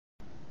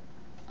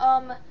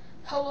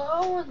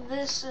Hello,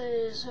 this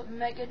is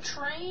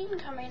MegaTrain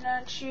coming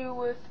at you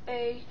with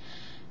a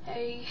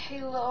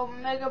Halo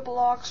Mega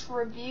Bloks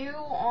review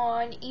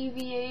on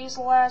EVAs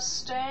Last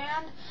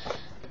Stand,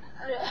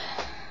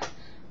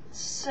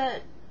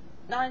 set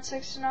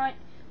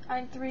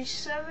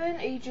 969937,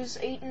 ages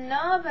 8 and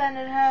up, and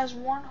it has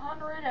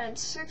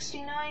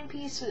 169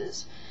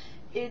 pieces.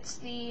 It's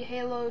the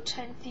Halo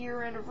 10th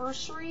year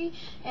anniversary,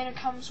 and it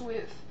comes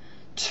with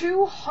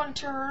 2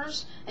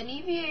 hunters, an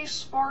EVA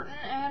Spartan,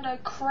 and a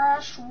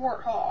crashed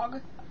warthog.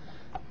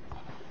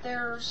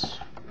 There's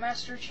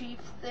Master Chief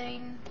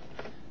thing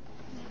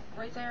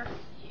right there.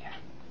 Yeah.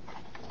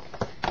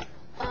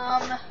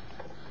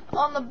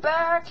 On the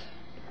back,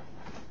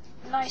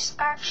 nice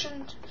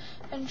action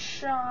and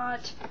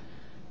shot.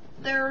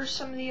 There's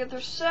some of the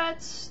other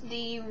sets: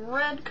 the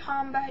red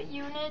combat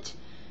unit,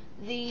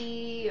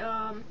 the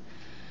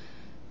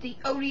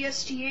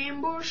ODST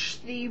ambush,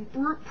 the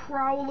brute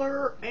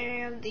prowler,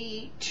 and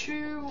the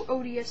 2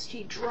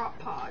 ODST drop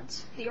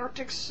pods, the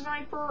Arctic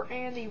sniper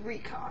and the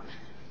recon.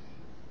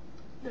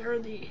 They're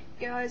the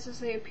guys as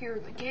they appear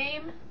in the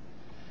game.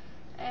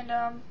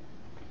 And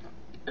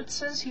it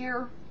says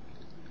here,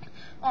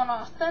 on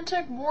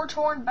authentic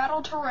war-torn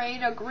battle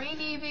terrain, a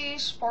green EVA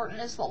Spartan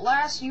is the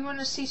last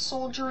UNSC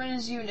soldier in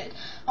his unit.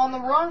 On the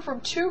run from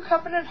 2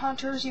 Covenant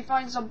hunters, he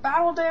finds a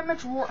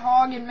battle-damaged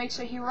warthog and makes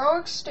a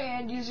heroic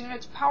stand using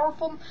its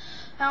powerful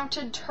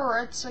mounted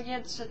turrets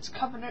against its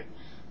Covenant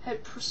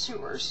head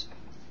pursuers.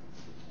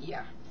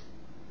 Yeah.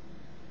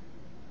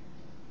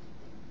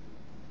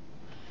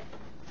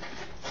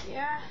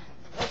 Yeah,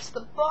 that's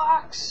the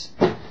box.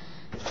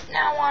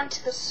 Now on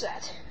to the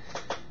set.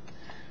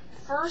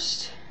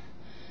 First,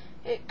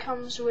 it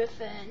comes with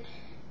an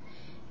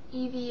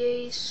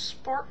EVA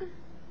Spartan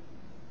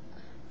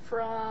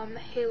from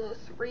Halo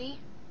 3.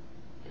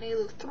 In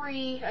Halo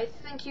 3, I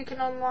think you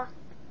can unlock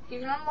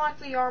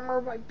the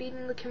armor by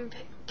beating the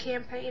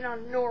campaign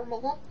on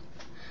normal.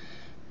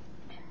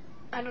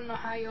 I don't know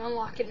how you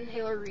unlock it in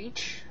Halo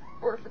Reach,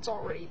 or if it's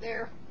already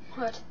there,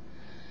 but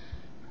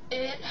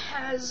it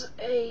has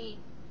a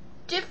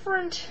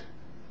different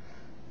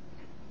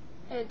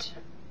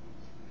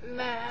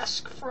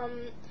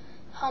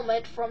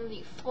helmet from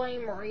the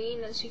Flame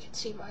Marine, as you can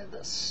see by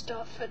the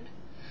stuff and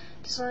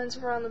designs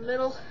around the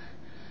middle.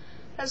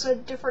 It has a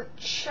different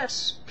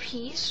chest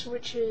piece,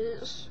 which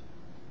is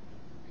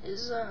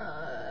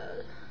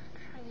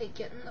trying to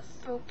get in the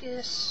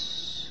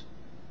focus.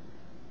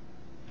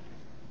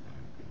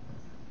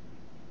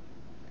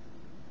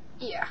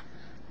 Yeah,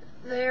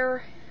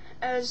 there,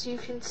 as you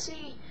can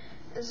see,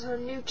 is a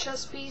new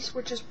chest piece,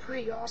 which is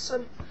pretty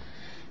awesome.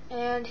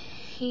 And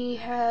he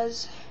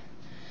has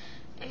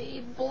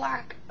a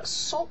black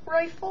assault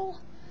rifle.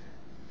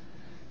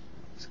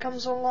 This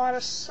comes in a lot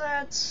of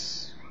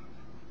sets.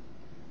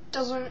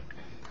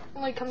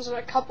 Only comes in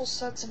a couple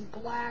sets in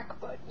black,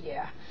 but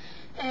yeah.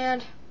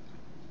 And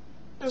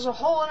there's a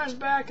hole in his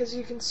back, as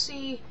you can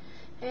see,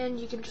 and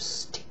you can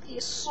just stick the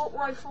assault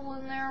rifle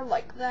in there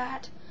like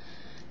that.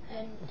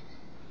 And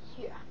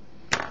yeah.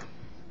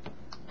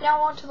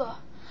 Now on to the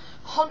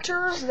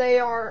hunters.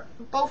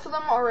 Both of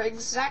them are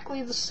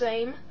exactly the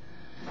same.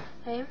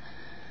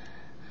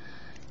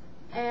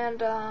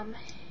 And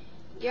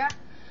yeah,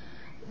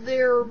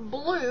 they're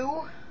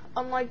blue,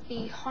 unlike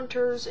the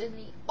hunters in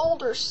the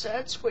older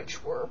sets,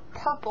 which were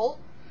purple.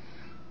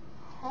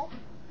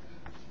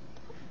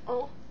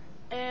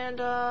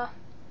 And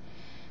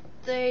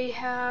they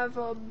have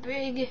a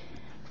big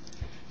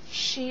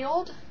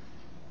shield,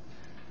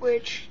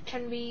 which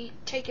can be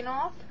taken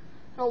off,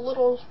 and a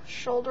little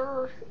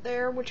shoulder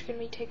there, which can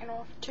be taken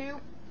off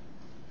too.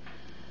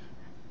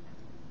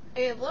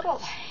 A little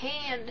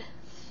hand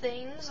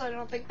things. I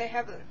don't think they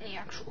have it in the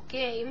actual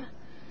game.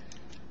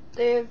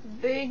 They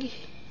have big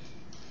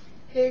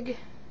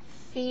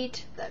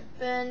feet that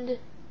bend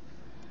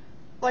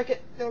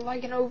they're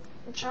like a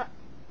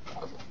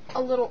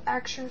little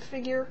action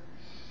figure.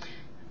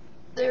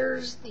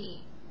 There's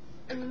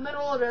in the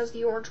middle, it has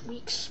the orange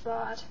weak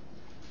spot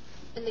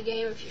in the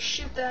game. If you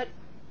shoot that,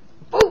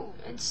 boom,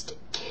 instant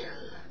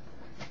kill.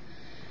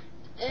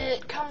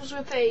 It comes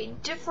with a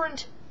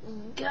different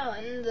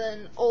gun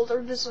than older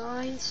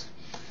designs.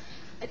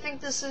 I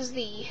think this is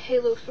the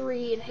Halo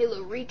 3 and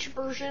Halo Reach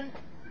version.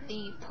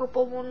 The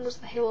purple one was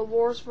the Halo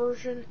Wars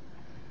version.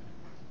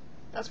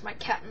 That's my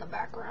cat in the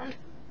background.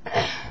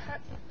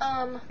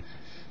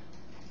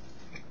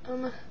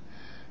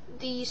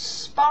 The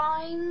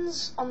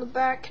spines on the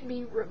back can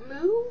be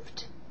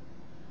removed.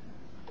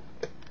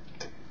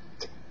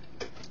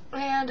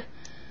 And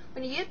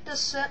when you get this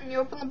set and you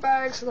open the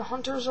bag, so the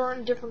hunters are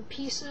in different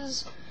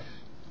pieces,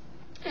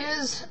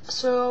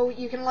 so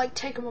you can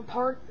take them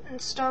apart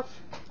and stuff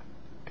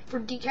for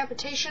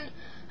decapitation.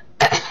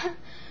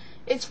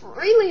 It's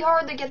really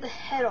hard to get the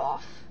head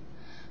off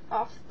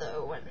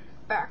though and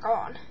back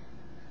on.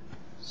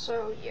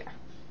 So yeah.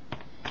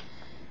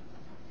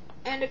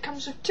 And it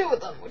comes with 2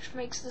 of them, which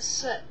makes this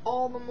set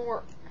all the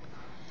more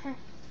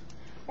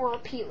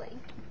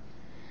appealing.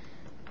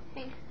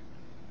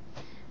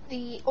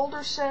 the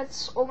older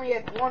sets only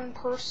had 1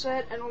 per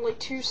set, and only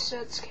 2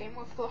 sets came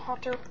with the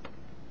hunter.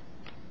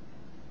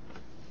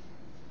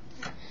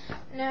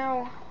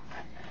 Now,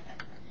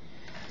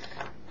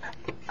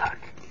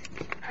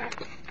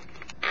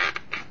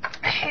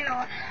 hang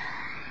on.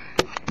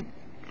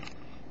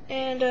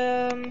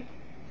 And,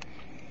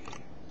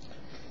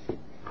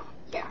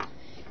 yeah.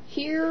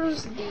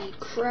 Here's the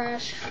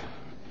Crash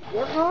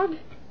Warthog.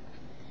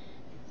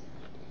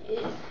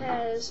 It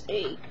has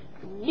a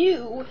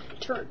new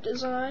turret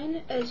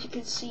design. As you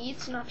can see,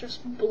 it's not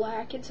just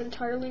black, it's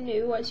entirely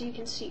new, as you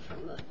can see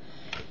from the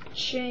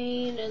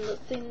chain and the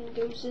thing it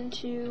goes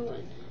into.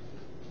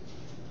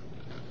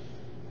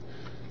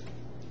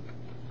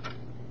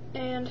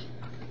 And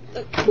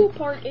the cool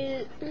part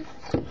is,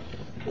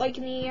 like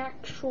in the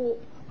actual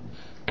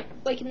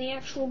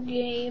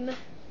game,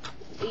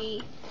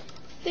 the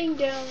thing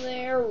down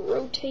there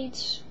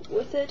rotates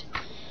with it.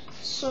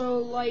 So,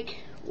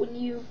 like, when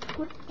you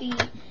put the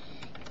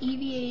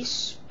EVA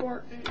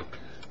Spartan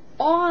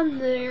on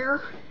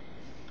there,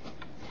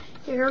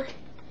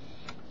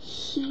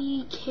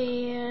 he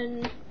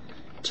can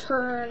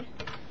turn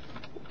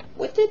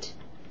with it,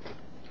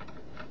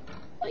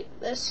 like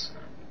this.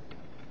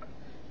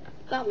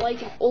 Not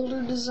like in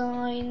older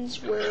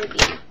designs where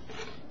the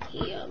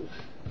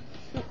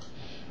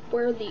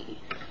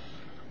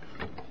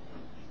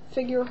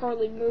figure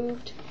hardly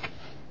moved.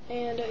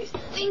 And I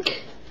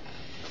think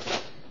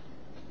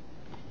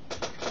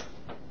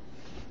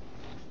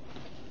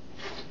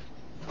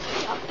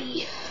I got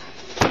the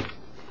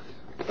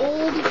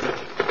old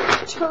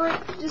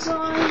turret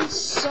design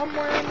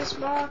somewhere in this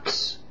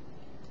box.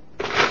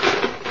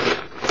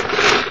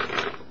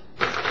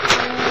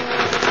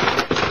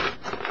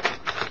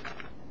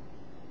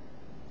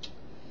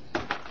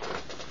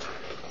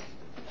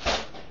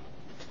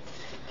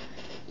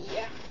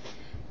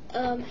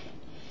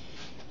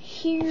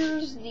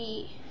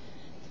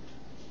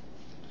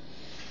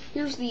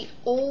 Here's the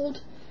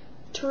old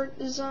turret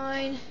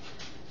design.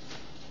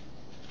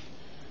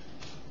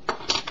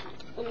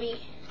 Let me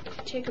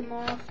take them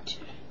off.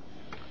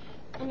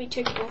 Let me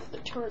take both the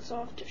turrets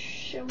off to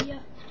show you.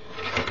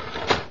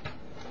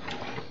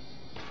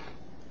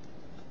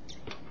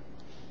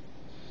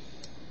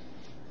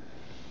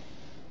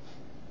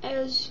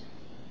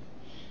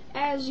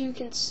 As you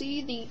can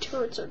see, the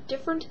turrets are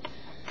different.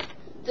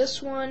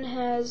 This one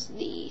has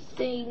the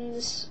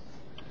things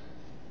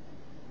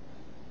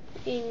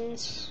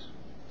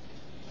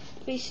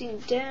facing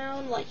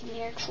down, like in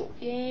the actual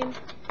game.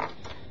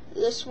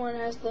 This one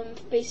has them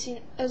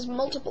as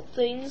multiple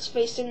things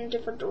facing in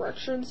different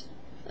directions.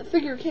 The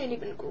figure can't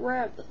even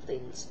grab the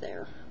things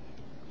there.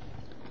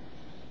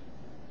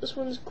 This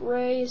one's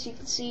gray, as you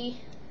can see,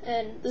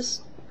 and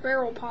this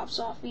barrel pops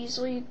off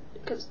easily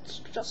because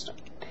it's just a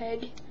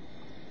peg.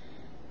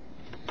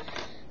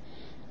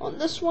 On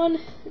this one,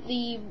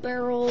 the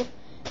barrel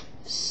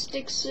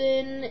sticks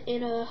in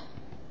a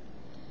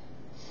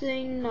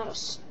thing,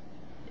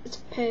 it's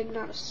a peg,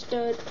 not a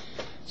stud,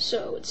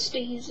 so it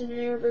stays in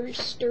there very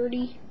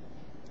sturdy.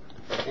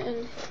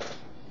 And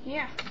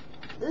yeah,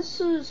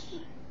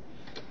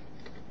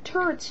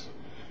 turret's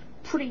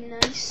pretty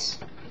nice.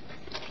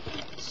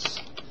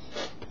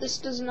 This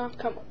does not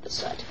come with the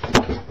set.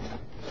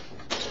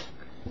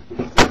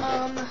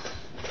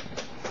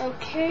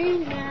 Okay,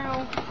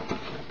 now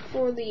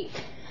for the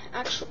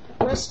actual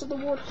rest of the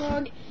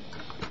Warthog.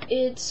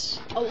 It's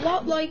a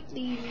lot like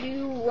the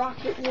new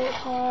Rocket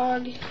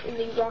Warthog in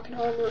the Rocket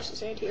Hog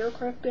vs.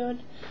 Anti-Aircraft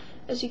gun.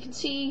 As you can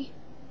see,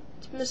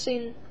 it's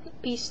missing a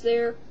piece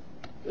there,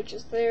 which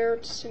is there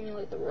to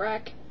simulate the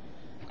rack.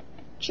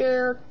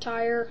 Chair,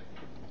 tire.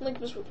 Link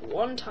was with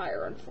 1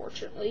 tire,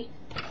 unfortunately.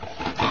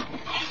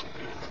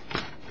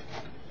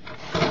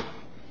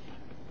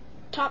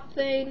 Top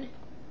thing.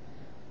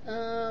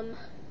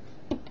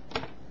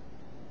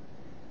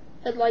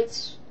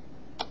 Headlights.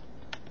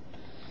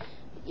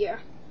 Yeah.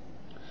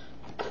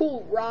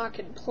 Cool rock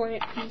and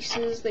plant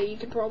pieces that you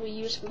could probably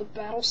use for the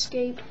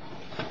battlescape.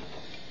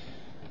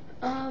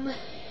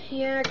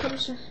 Yeah, it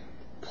comes with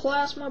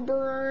plasma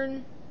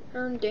burn,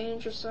 earn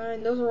danger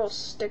sign. Those are all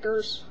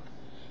stickers.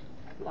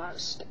 A lot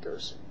of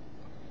stickers.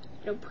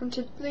 No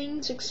printed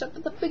things except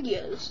for the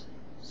figures.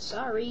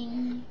 Sorry.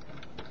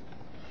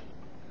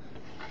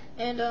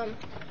 And I'm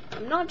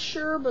not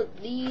sure, but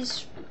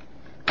these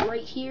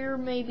right here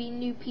may be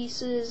new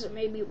pieces. It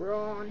may be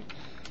wrong.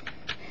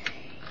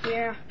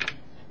 Yeah.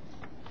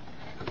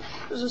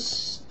 There's a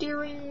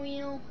steering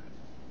wheel.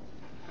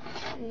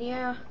 And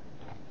yeah.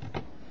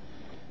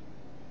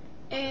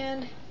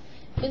 And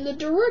in the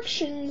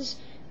directions,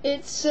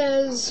 it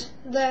says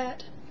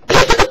that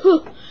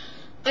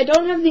I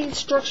don't have the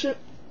instruction.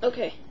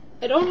 Okay,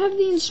 I don't have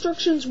the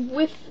instructions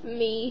with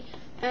me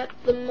at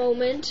the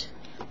moment,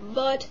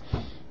 but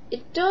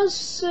it does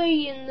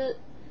say in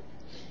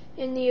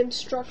the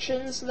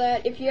instructions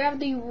that if you have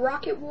the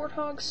Rocket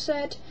Warthog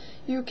set,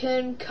 you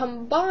can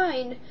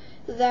combine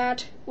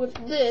that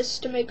with this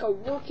to make a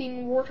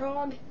working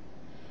Warthog.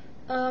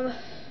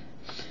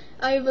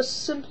 I have a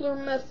simpler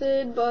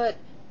method, but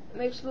it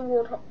makes the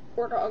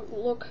Warthog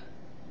look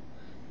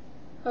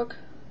look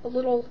a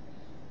little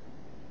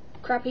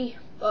crappy,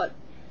 but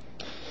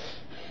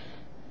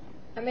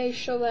I may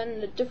show that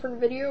in a different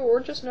video or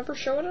just never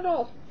show it at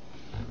all.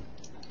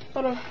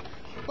 But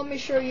let me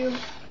show you. It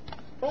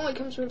only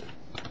comes with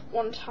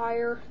one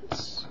tire.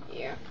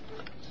 Yeah.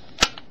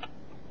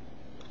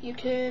 You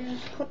can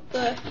put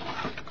the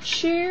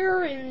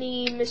chair in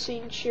the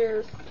missing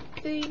chair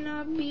thing,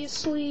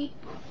 obviously.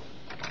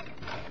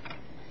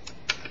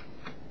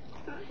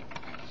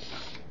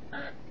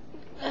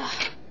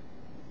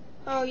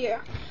 Oh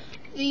yeah,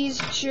 these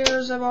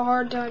chairs have a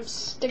hard time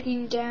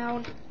sticking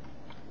down.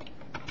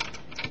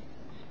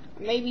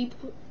 Maybe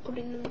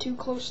putting them too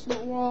close to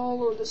the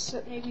wall, or the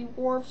set may be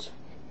warped.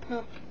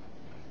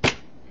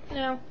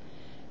 Now,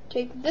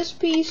 take this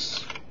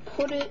piece,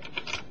 put it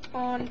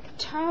on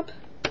top.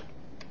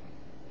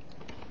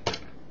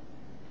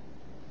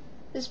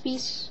 This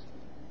piece.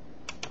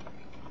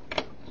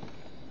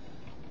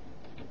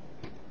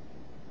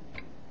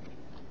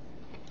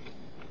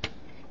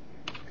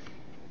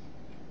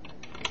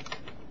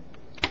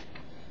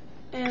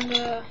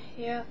 And,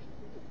 yeah,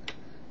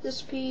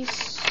 this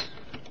piece.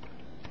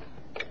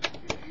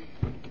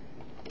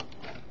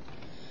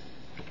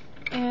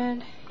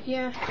 And,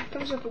 yeah, it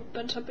comes with a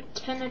bent up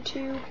antenna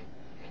too.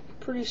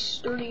 Pretty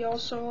sturdy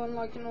also,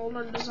 unlike in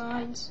older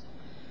designs.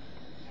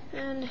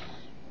 And,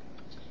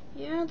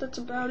 yeah, that's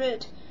about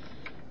it.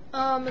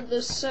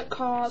 This set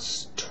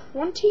costs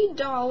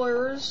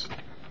 $20,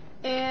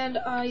 and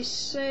I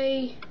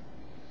say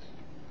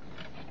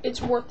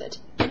it's worth it.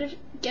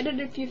 Get it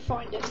if you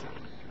find it.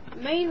 The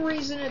main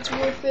reason it's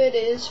worth it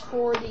is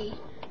for the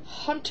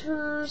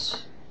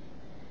Hunters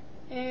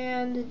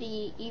and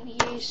the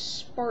EVA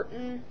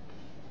Spartan.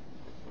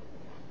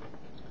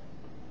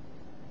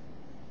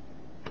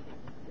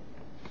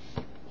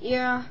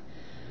 Yeah,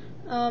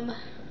 this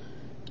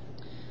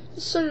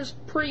set is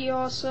pretty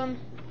awesome.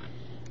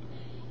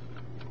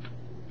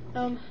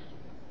 I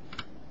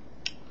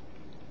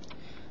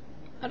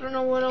don't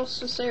know what else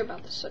to say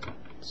about this set.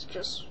 It's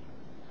just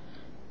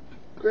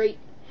great.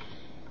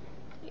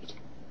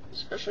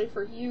 Especially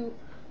for you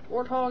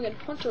Warthog and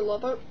Hunter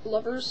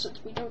lovers, since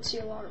we don't see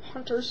a lot of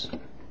Hunters.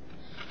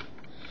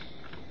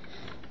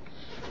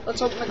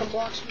 Let's hope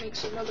Bloks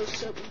makes another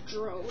set with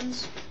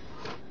drones.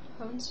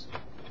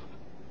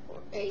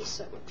 Or a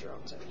set with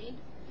drones, I mean.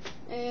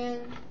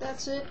 And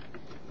that's it.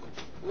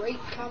 Rate,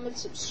 comment,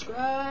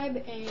 subscribe,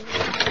 and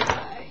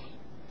bye.